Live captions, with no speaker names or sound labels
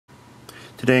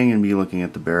Today I'm going to be looking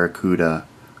at the Barracuda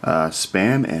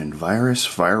Spam and Virus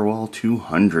Firewall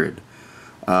 200.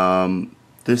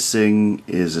 This thing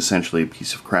is essentially a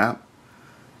piece of crap.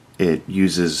 It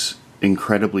uses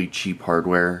incredibly cheap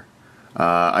hardware.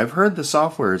 I've heard the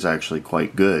software is actually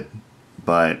quite good,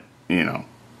 but you know,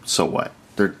 so what?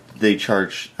 They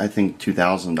charge, I think,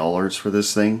 $2,000 for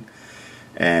this thing,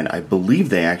 and I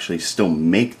believe they actually still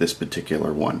make this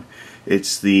particular one.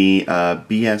 It's the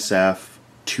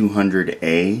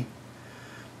BSF200a,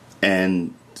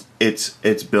 and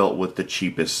it's built with the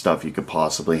cheapest stuff you could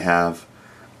possibly have.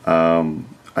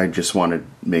 I just want to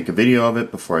make a video of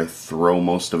it before I throw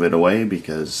most of it away,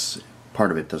 because part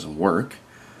of it doesn't work.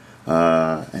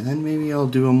 And then maybe I'll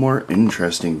do a more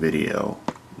interesting video.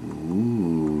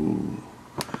 Ooh.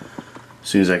 As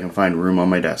soon as I can find room on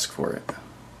my desk for it.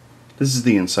 This is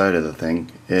the inside of the thing.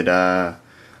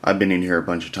 I've been in here a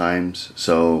bunch of times,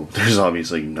 so there's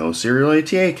obviously no serial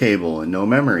ATA cable and no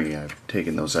memory. I've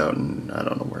taken those out and I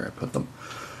don't know where I put them.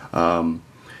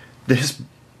 This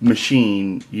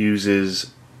machine uses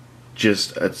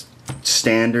just a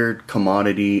standard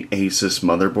commodity Asus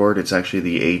motherboard. It's actually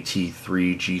the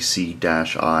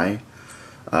AT3GC-I.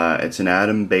 It's an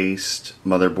Atom-based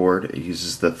motherboard. It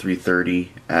uses the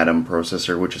 330 Atom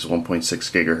processor, which is 1.6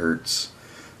 gigahertz,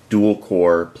 dual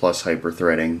core plus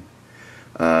hyper-threading,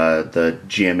 the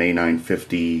GMA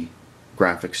 950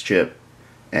 graphics chip,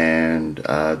 and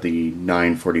the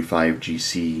 945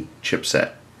 GC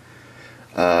chipset.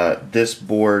 This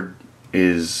board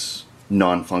is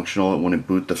non-functional. It wouldn't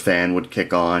boot. The fan would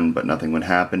kick on, but nothing would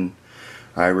happen.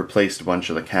 I replaced a bunch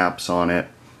of the caps on it.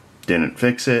 Didn't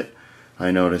fix it. I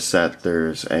noticed that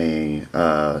there's a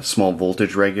small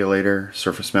voltage regulator,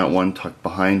 surface mount one, tucked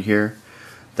behind here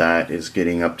that is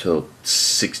getting up to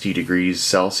 60 degrees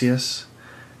Celsius.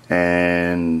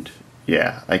 And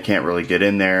yeah, I can't really get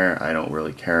in there. I don't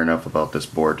really care enough about this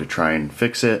board to try and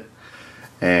fix it.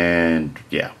 And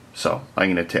yeah, so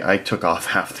I took off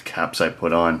half the caps I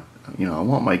put on. You know, I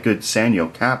want my good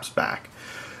Sanyo caps back.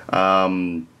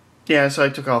 Yeah, so I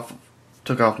took off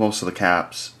most of the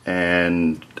caps,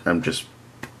 and I'm just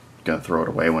gonna throw it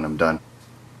away when I'm done.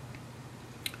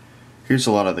 Here's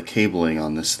a lot of the cabling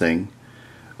on this thing.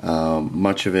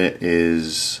 Much of it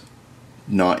is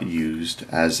not used,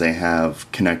 as they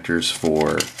have connectors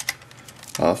for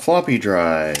a floppy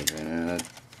drive and a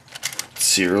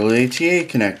serial ATA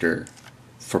connector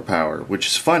for power, which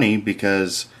is funny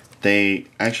because they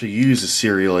actually use a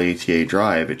serial ATA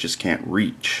drive, it just can't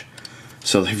reach.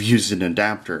 So they've used an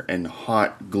adapter and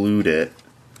hot glued it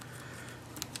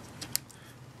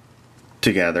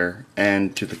together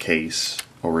and to the case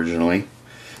originally,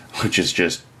 which is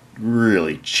just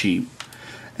really cheap.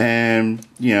 And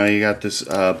you know, you got this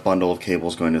bundle of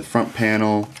cables going to the front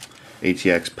panel,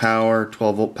 ATX power,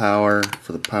 12 volt power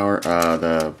for the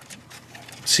the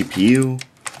CPU,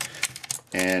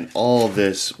 and all of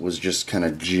this was just kind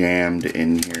of jammed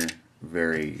in here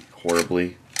very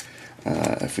horribly.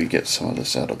 If we get some of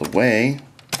this out of the way,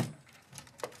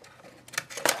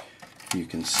 you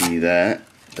can see that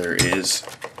there is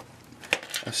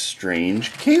a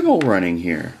strange cable running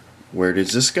here. Where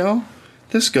does this go?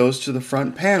 This goes to the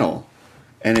front panel,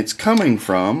 and it's coming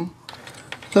from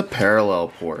the parallel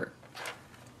port.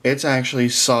 It's actually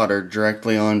soldered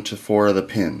directly onto 4 of the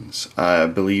pins. I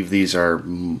believe these are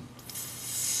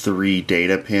 3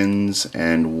 data pins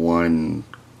and 1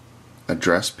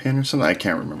 address pin or something. I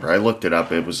can't remember. I looked it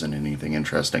up. It wasn't anything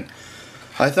interesting.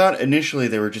 I thought initially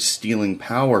they were just stealing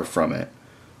power from it,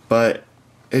 but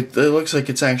it looks like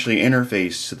it's actually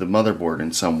interfaced to the motherboard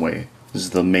in some way. This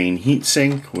is the main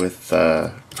heatsink with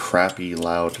a crappy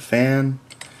loud fan.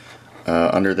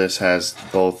 Under this has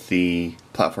both the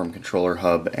platform controller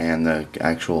hub and the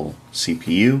actual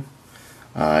CPU.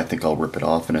 I think I'll rip it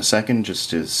off in a second just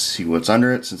to see what's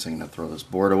under it, since I'm going to throw this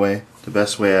board away. The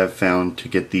best way I've found to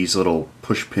get these little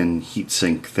pushpin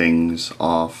heatsink things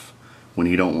off when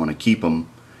you don't want to keep them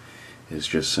is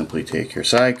just simply take your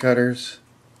side cutters.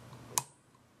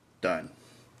 Done.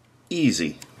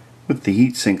 Easy. With the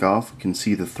heatsink off, we can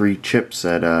see the 3 chips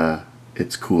that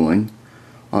it's cooling.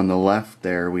 On the left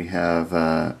there we have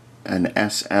an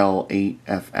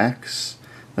SL8FX.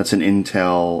 That's an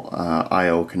Intel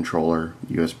I/O controller,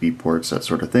 USB ports, that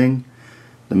sort of thing.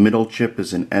 The middle chip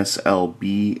is an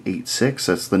SLB86.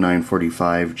 That's the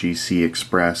 945 GC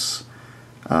Express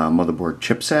motherboard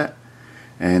chipset.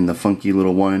 And the funky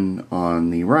little one on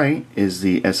the right is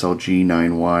the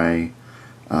SLG9Y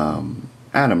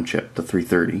Atom chip, the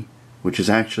 330, which is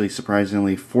actually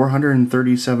surprisingly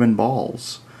 437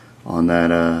 balls on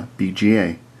that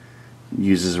BGA.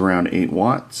 Uses around 8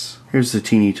 watts. Here's the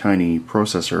teeny tiny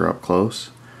processor up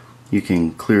close. You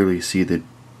can clearly see the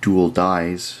dual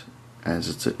dies,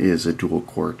 as it is a dual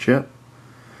core chip.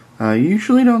 You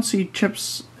usually don't see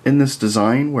chips in this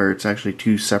design where it's actually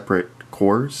two separate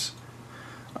cores.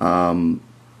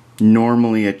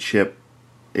 Normally a chip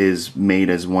is made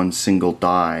as one single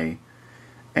die,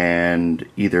 and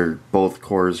either both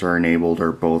cores are enabled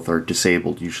or both are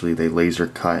disabled. Usually they laser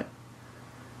cut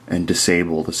and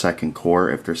disable the second core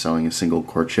if they're selling a single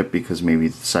core chip because maybe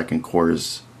the second core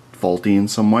is faulty in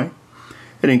some way.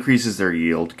 It increases their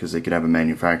yield because they could have a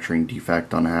manufacturing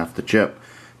defect on half the chip,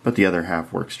 but the other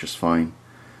half works just fine.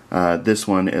 This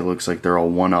one, it looks like they're all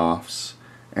one-offs,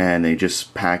 and they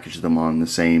just package them on the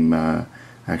same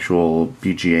actual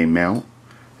BGA mount.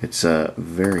 It's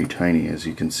very tiny, as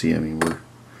you can see. I mean,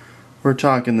 we're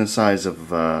talking the size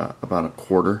of about a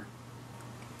quarter.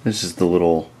 This is the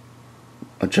little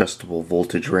adjustable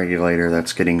voltage regulator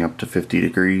that's getting up to 50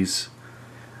 degrees.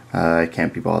 I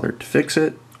can't be bothered to fix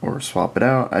it or swap it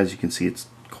out. As you can see, it's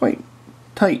quite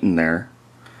tight in there.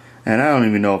 And I don't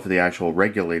even know if the actual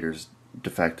regulator's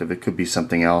defective. It could be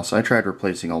something else. I tried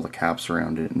replacing all the caps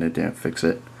around it and it didn't fix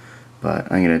it.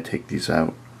 But I'm going to take these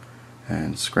out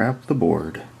and scrap the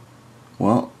board.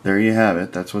 Well, there you have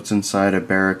it. That's what's inside a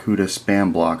Barracuda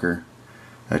spam blocker.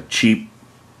 A cheap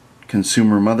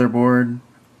consumer motherboard,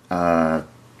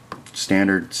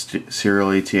 standard serial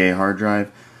ATA hard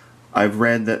drive. I've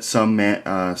read that some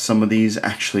of these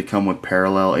actually come with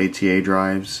parallel ATA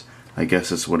drives. I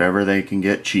guess it's whatever they can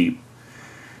get cheap.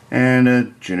 And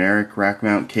a generic rack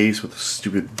mount case with a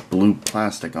stupid blue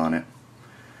plastic on it.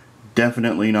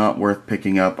 Definitely not worth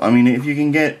picking up. I mean, if you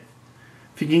can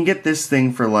get this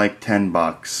thing for like 10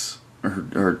 bucks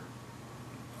or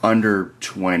under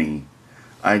 20,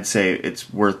 I'd say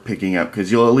it's worth picking up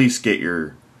because you'll at least get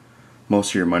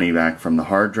most of your money back from the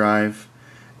hard drive.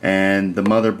 And the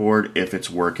motherboard, if it's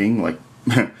working, like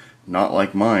not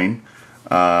like mine,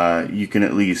 you can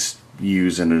at least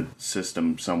use in a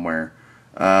system somewhere.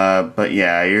 But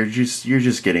yeah, you're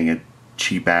just getting a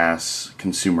cheap ass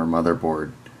consumer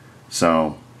motherboard.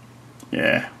 So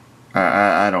yeah,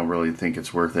 I don't really think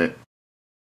it's worth it.